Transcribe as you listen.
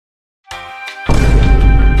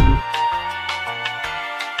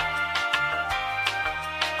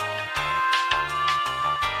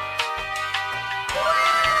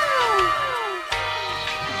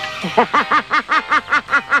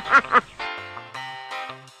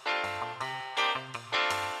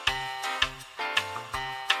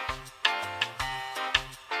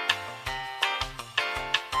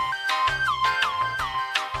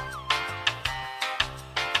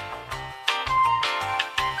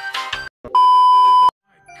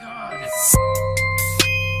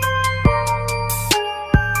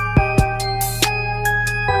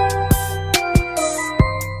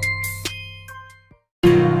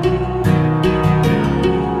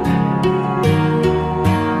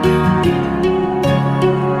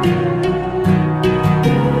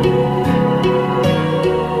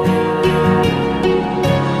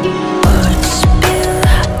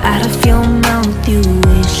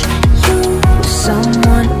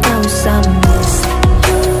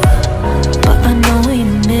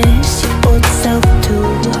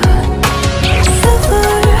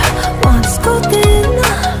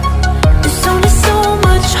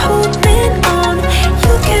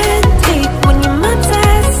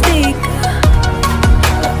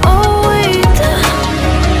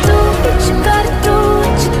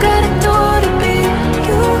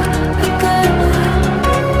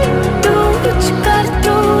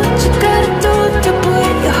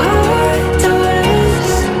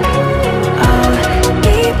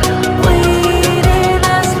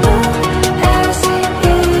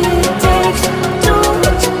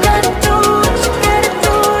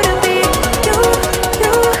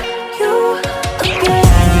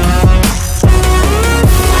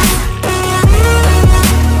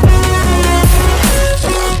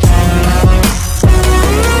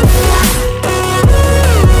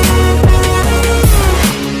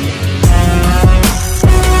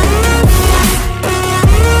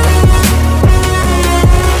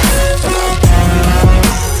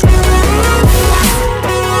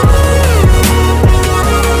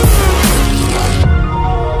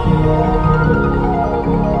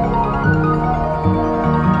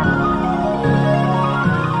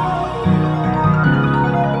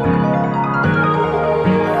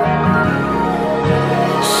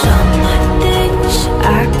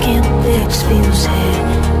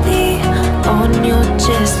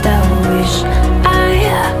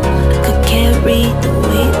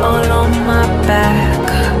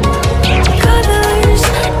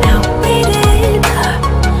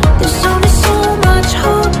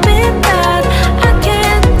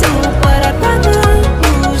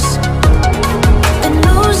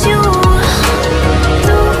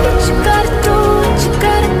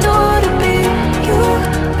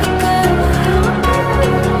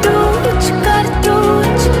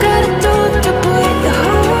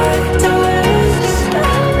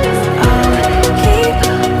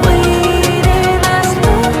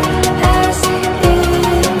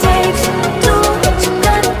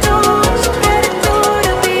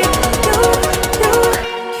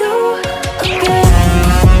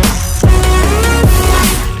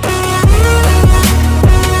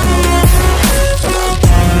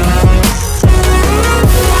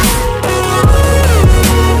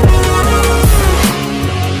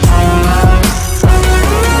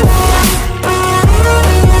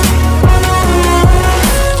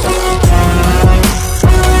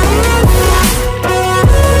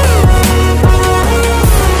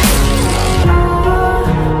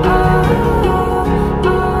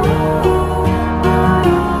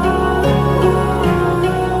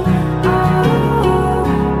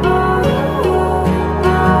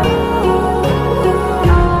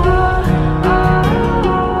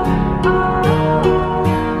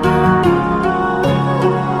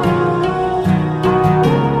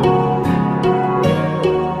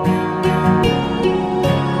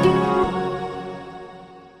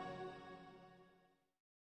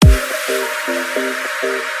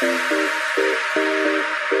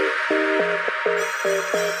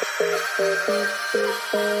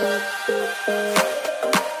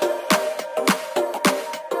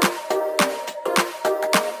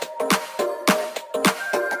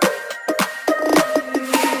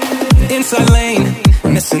Inside lane,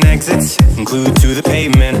 missing exits, glued to the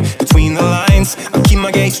pavement. Between the lines, I'll keep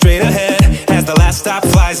my gaze straight ahead as the last stop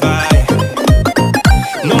flies by.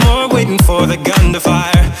 No more waiting for the gun to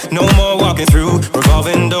fire, no more walking through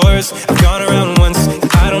revolving doors. I've gone around once,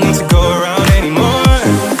 I don't need to go around anymore.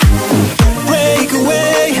 Break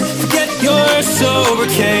away, forget your sober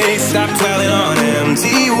case. Stop dwelling on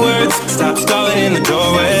empty words, stop stalling in the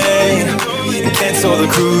doorway, and cancel the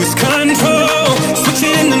cruise control.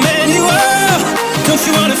 Switching the manual, don't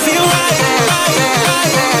you wanna feel right?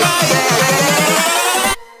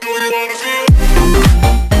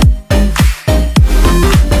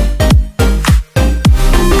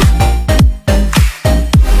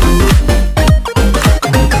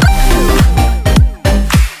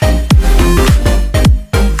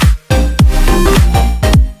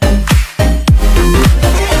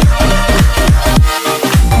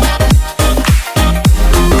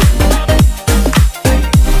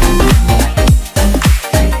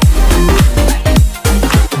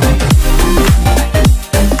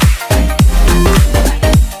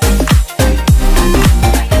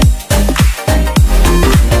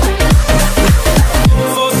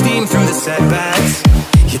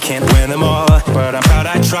 fall, but I'm proud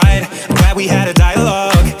I tried. I'm glad we had a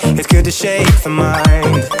dialogue. It's good to shape the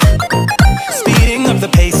mind. Speeding up the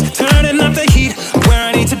pace, turning up the heat. Where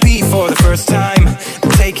I need to be for the first time.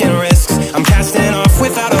 I'm taking risks, I'm casting off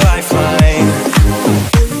without a lifeline.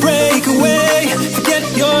 Break away, forget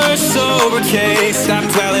your sober case. Stop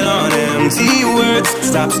dwelling on empty words.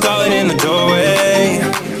 Stop stalling in the doorway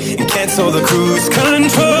and cancel the cruise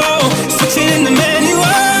control. Switching in the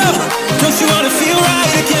manual. Don't you wanna feel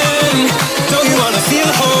right again? Don't you wanna feel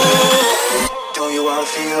whole? Don't you wanna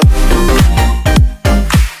feel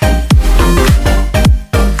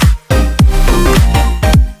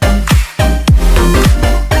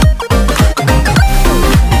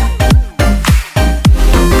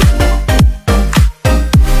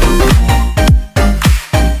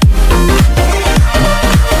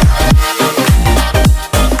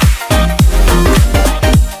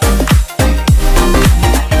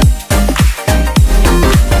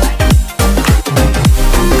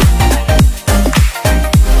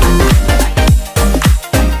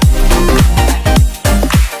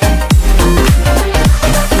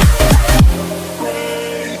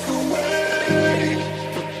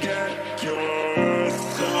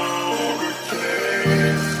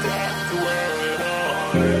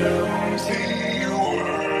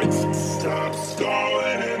stop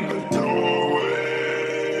stalling in the doorway.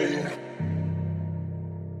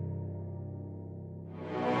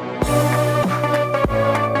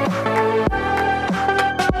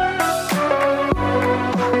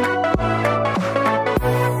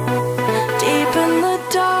 Deep in the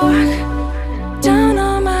dark, down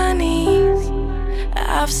on my knees,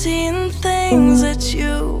 I've seen things that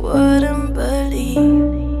you wouldn't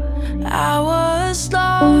believe. I was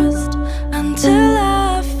lost until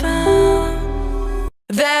I found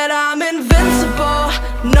that I'm invincible.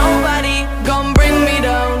 Nobody gon' bring me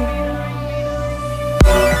down.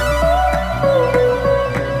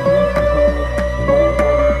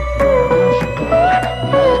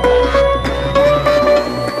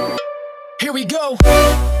 Here we go.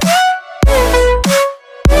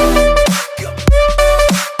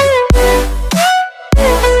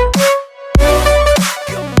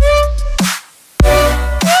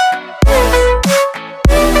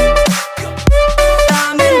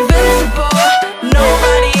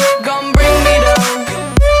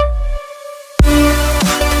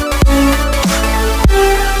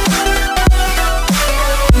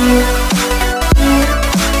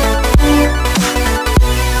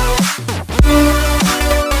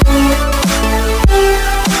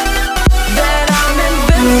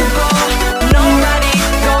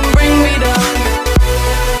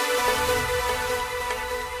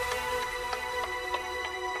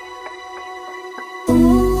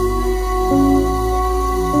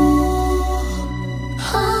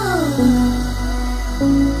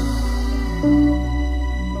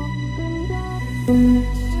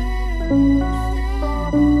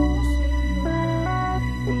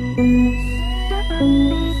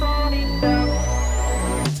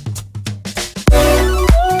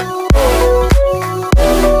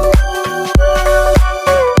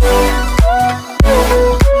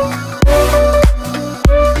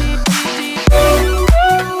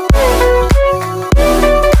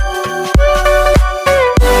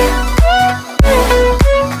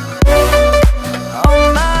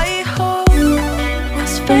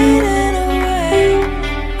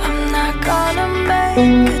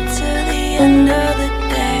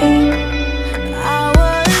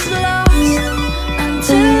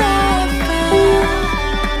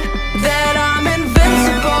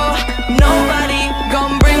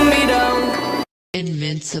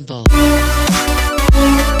 Invincible.